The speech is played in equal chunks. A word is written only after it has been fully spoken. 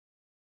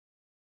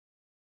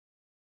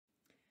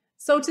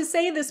So to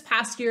say this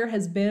past year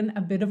has been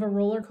a bit of a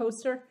roller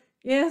coaster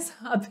is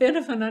a bit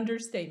of an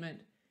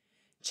understatement.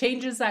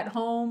 Changes at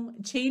home,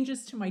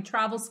 changes to my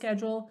travel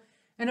schedule,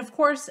 and of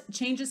course,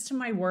 changes to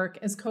my work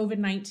as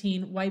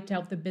COVID-19 wiped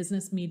out the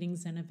business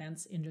meetings and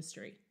events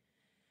industry.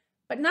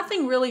 But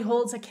nothing really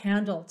holds a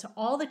candle to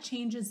all the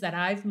changes that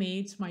I've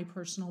made to my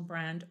personal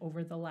brand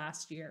over the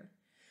last year.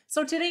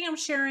 So today I'm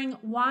sharing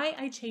why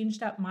I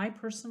changed up my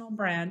personal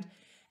brand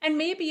and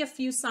maybe a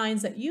few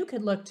signs that you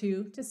could look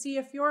to see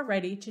if you're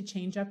ready to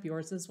change up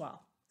yours as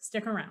well.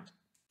 Stick around.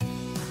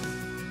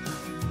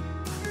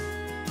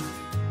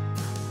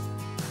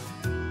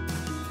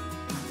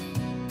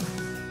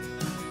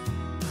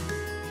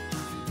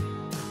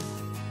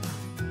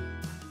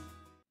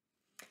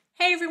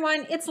 Hey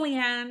everyone, it's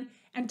Leanne,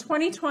 and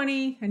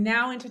 2020 and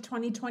now into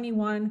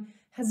 2021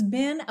 has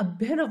been a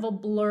bit of a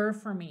blur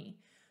for me.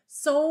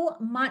 So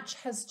much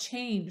has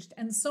changed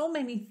and so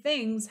many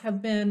things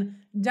have been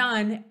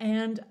done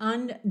and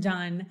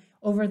undone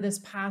over this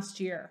past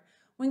year.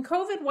 When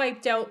COVID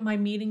wiped out my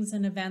meetings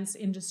and events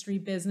industry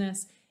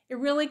business, it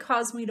really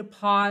caused me to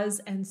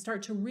pause and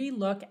start to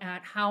relook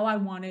at how I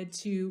wanted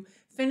to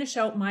finish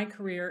out my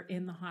career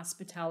in the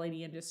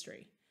hospitality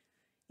industry.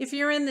 If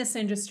you're in this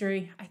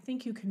industry, I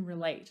think you can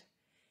relate.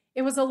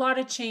 It was a lot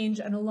of change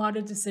and a lot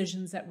of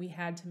decisions that we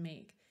had to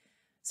make.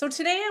 So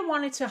today I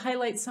wanted to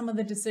highlight some of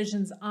the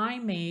decisions I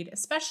made,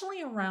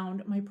 especially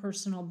around my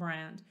personal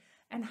brand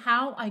and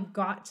how I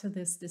got to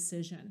this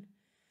decision.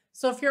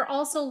 So if you're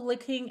also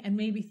looking and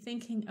maybe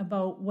thinking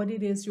about what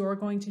it is you're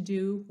going to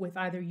do with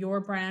either your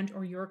brand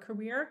or your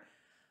career,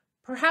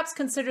 perhaps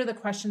consider the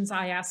questions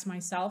I asked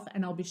myself,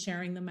 and I'll be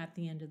sharing them at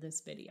the end of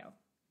this video.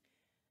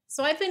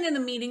 So I've been in the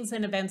meetings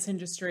and events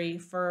industry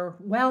for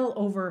well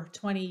over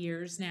 20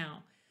 years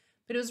now.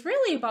 But it was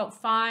really about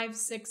 5,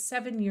 6,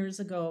 7 years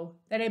ago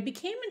that I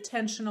became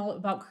intentional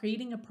about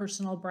creating a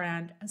personal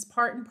brand as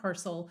part and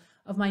parcel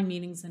of my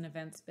meetings and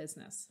events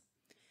business.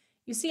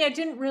 You see, I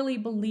didn't really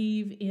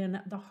believe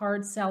in the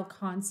hard sell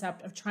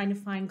concept of trying to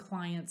find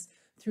clients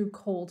through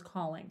cold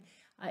calling.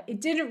 It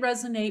didn't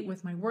resonate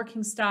with my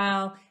working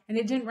style, and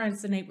it didn't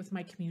resonate with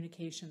my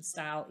communication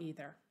style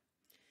either.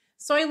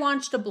 So I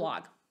launched a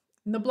blog,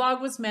 and the blog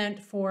was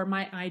meant for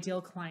my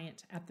ideal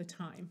client at the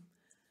time.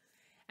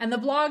 And the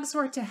blogs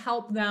were to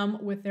help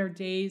them with their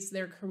days,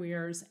 their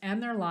careers,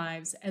 and their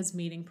lives as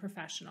meeting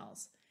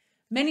professionals.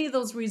 Many of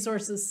those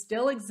resources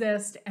still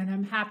exist, and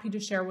I'm happy to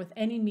share with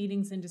any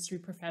meetings industry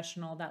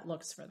professional that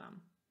looks for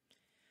them.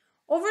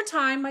 Over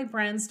time, my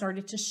brand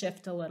started to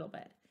shift a little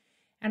bit.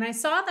 And I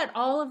saw that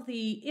all of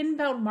the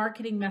inbound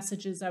marketing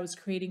messages I was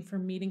creating for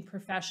meeting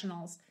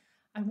professionals,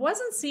 I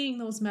wasn't seeing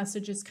those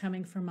messages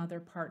coming from other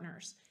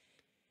partners.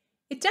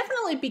 It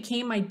definitely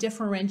became my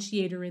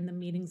differentiator in the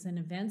meetings and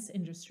events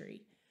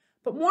industry.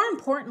 But more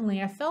importantly,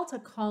 I felt a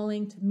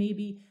calling to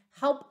maybe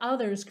help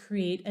others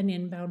create an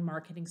inbound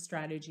marketing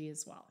strategy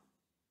as well.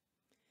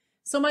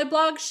 So my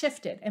blog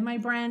shifted and my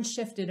brand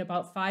shifted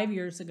about 5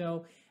 years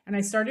ago, and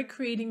I started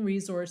creating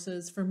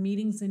resources for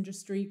meetings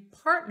industry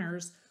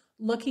partners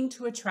looking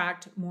to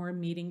attract more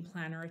meeting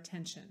planner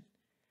attention.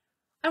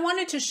 I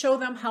wanted to show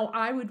them how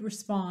I would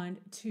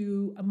respond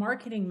to a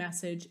marketing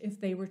message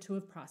if they were to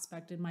have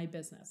prospected my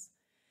business.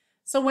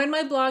 So when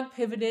my blog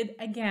pivoted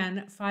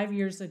again 5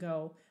 years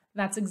ago,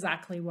 that's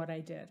exactly what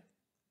I did.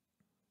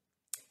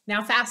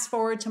 Now fast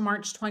forward to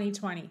March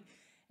 2020,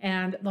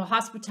 and the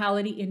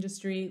hospitality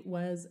industry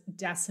was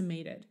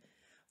decimated.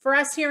 For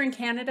us here in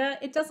Canada,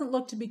 it doesn't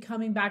look to be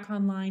coming back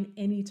online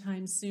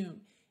anytime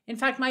soon. In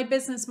fact, my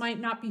business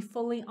might not be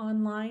fully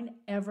online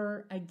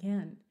ever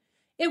again.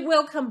 It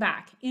will come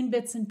back in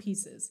bits and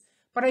pieces,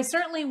 but I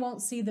certainly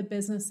won't see the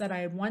business that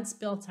I had once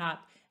built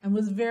up and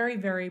was very,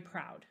 very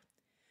proud.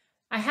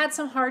 I had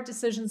some hard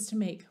decisions to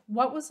make.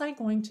 What was I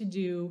going to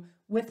do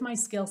with my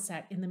skill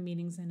set in the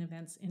meetings and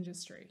events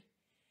industry?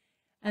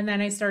 And then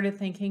I started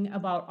thinking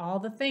about all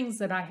the things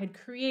that I had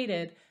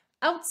created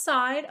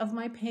outside of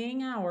my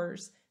paying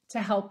hours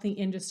to help the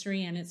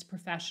industry and its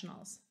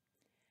professionals.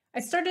 I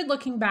started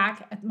looking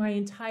back at my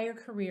entire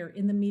career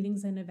in the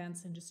meetings and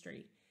events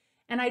industry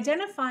and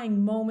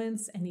identifying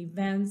moments and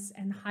events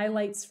and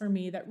highlights for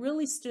me that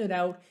really stood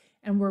out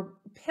and were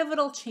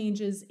pivotal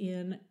changes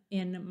in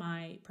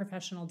my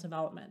professional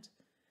development.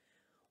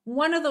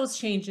 One of those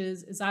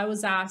changes is I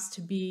was asked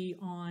to be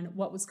on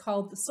what was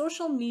called the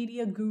Social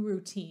Media Guru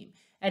team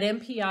at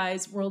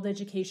MPI's World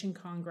Education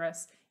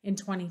Congress in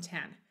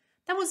 2010.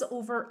 That was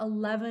over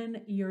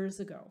 11 years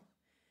ago.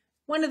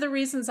 One of the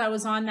reasons I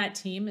was on that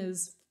team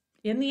is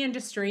in the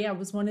industry, I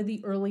was one of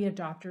the early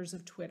adopters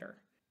of Twitter.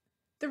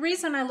 The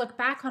reason I look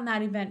back on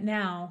that event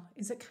now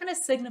is it kind of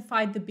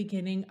signified the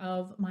beginning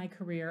of my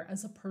career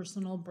as a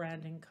personal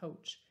branding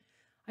coach.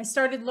 I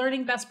started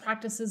learning best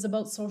practices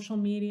about social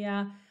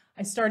media.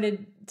 I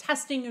started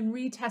testing and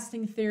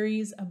retesting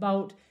theories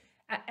about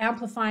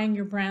amplifying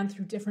your brand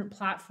through different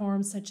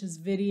platforms such as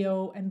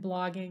video and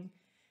blogging.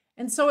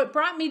 And so it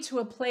brought me to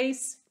a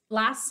place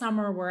last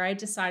summer where I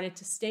decided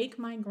to stake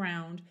my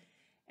ground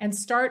and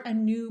start a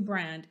new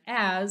brand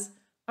as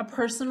a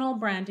personal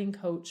branding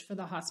coach for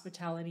the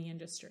hospitality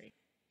industry.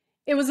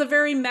 It was a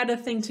very meta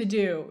thing to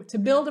do, to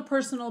build a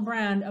personal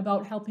brand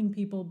about helping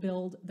people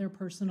build their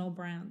personal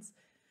brands.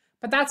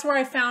 But that's where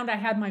I found I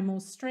had my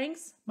most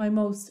strengths, my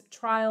most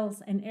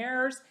trials and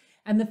errors,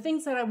 and the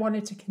things that I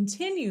wanted to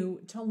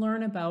continue to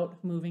learn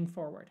about moving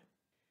forward.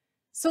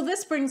 So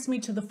this brings me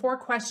to the 4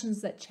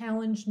 questions that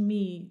challenged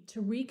me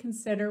to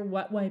reconsider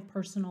what my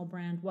personal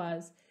brand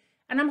was.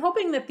 And I'm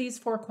hoping that these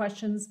 4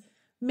 questions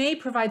may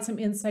provide some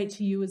insight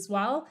to you as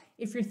well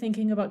if you're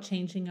thinking about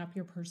changing up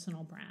your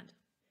personal brand.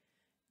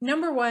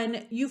 Number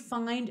 1, you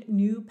find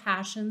new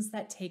passions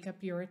that take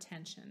up your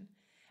attention.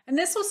 And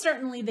this was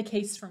certainly the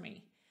case for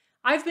me.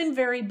 I've been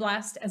very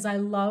blessed as I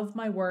love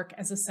my work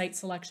as a site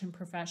selection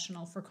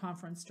professional for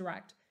Conference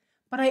Direct,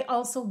 but I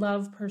also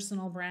love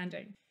personal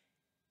branding.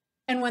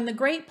 And when the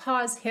great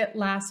pause hit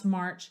last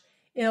March,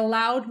 it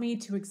allowed me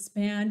to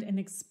expand and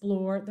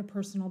explore the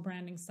personal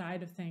branding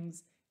side of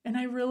things, and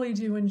I really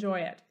do enjoy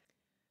it.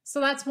 So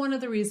that's one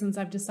of the reasons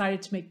I've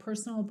decided to make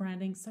personal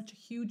branding such a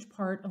huge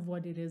part of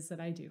what it is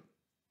that I do.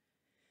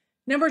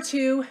 Number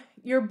 2,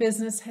 your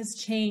business has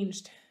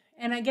changed.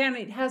 And again,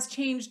 it has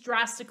changed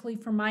drastically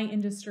for my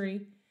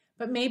industry,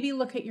 but maybe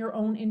look at your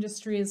own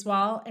industry as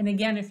well. And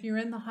again, if you're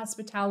in the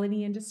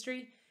hospitality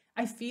industry,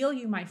 I feel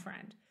you, my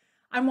friend.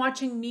 I'm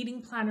watching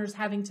meeting planners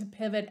having to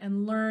pivot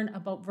and learn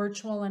about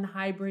virtual and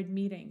hybrid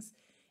meetings.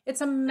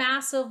 It's a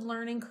massive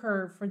learning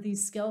curve for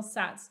these skill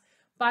sets,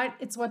 but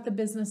it's what the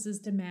business is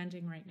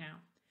demanding right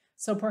now.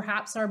 So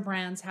perhaps our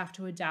brands have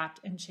to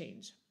adapt and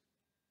change.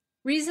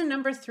 Reason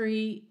number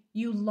 3,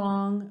 you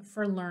long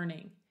for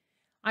learning.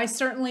 I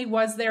certainly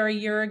was there a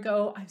year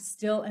ago. I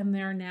still am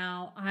there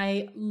now.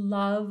 I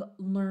love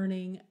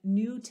learning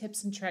new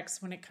tips and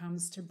tricks when it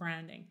comes to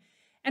branding.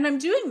 And I'm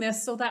doing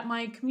this so that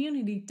my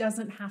community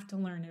doesn't have to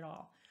learn it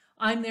all.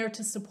 I'm there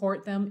to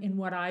support them in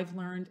what I've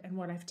learned and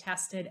what I've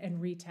tested and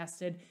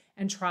retested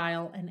and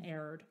trial and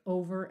errored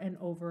over and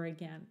over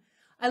again.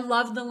 I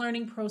love the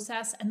learning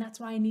process, and that's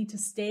why I need to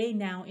stay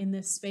now in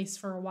this space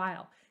for a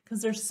while,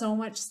 because there's so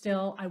much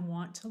still I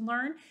want to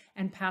learn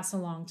and pass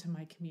along to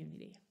my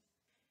community.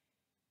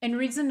 And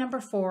reason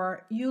number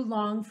 4, you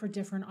long for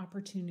different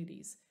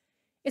opportunities.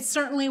 It's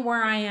certainly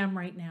where I am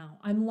right now.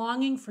 I'm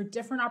longing for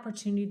different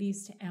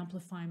opportunities to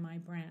amplify my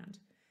brand.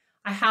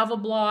 I have a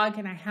blog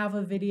and I have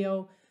a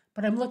video,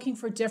 but I'm looking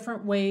for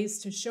different ways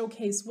to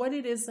showcase what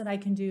it is that I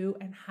can do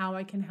and how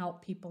I can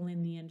help people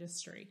in the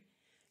industry.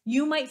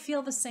 You might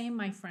feel the same,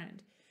 my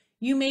friend.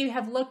 You may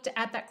have looked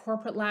at that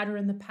corporate ladder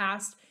in the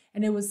past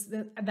and it was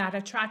that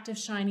attractive,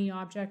 shiny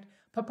object,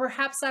 but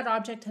perhaps that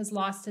object has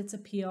lost its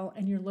appeal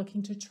and you're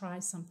looking to try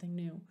something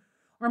new.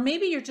 Or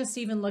maybe you're just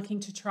even looking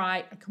to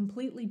try a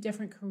completely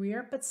different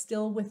career, but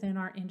still within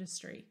our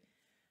industry.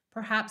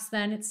 Perhaps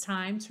then it's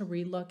time to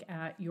relook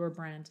at your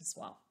brand as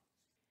well.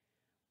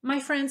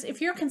 My friends,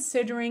 if you're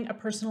considering a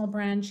personal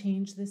brand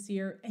change this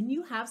year and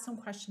you have some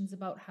questions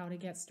about how to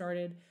get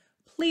started,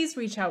 please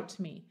reach out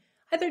to me.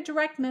 Either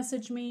direct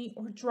message me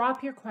or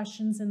drop your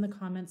questions in the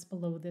comments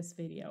below this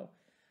video.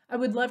 I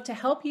would love to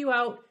help you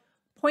out,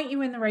 point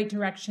you in the right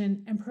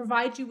direction, and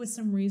provide you with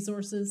some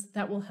resources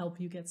that will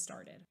help you get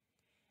started.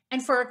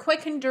 And for a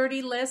quick and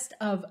dirty list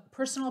of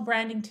personal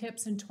branding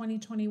tips in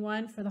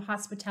 2021 for the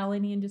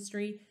hospitality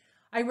industry,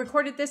 I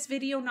recorded this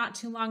video not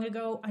too long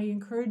ago. I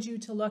encourage you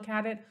to look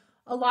at it.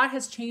 A lot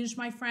has changed,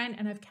 my friend,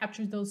 and I've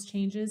captured those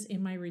changes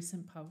in my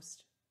recent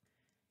post.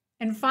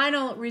 And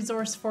final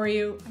resource for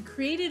you, I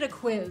created a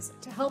quiz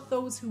to help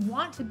those who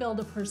want to build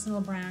a personal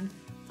brand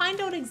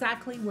find out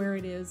exactly where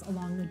it is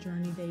along the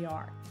journey they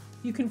are.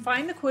 You can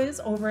find the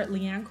quiz over at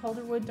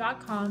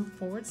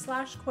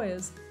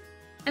leannecalderwood.com/quiz,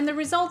 and the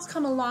results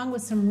come along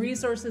with some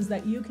resources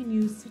that you can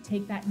use to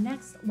take that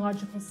next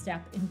logical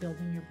step in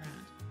building your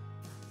brand.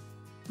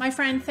 My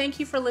friend, thank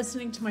you for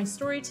listening to my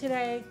story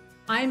today.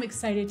 I am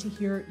excited to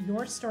hear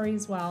your story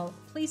as well.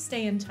 Please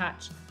stay in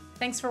touch.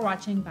 Thanks for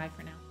watching. Bye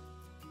for now.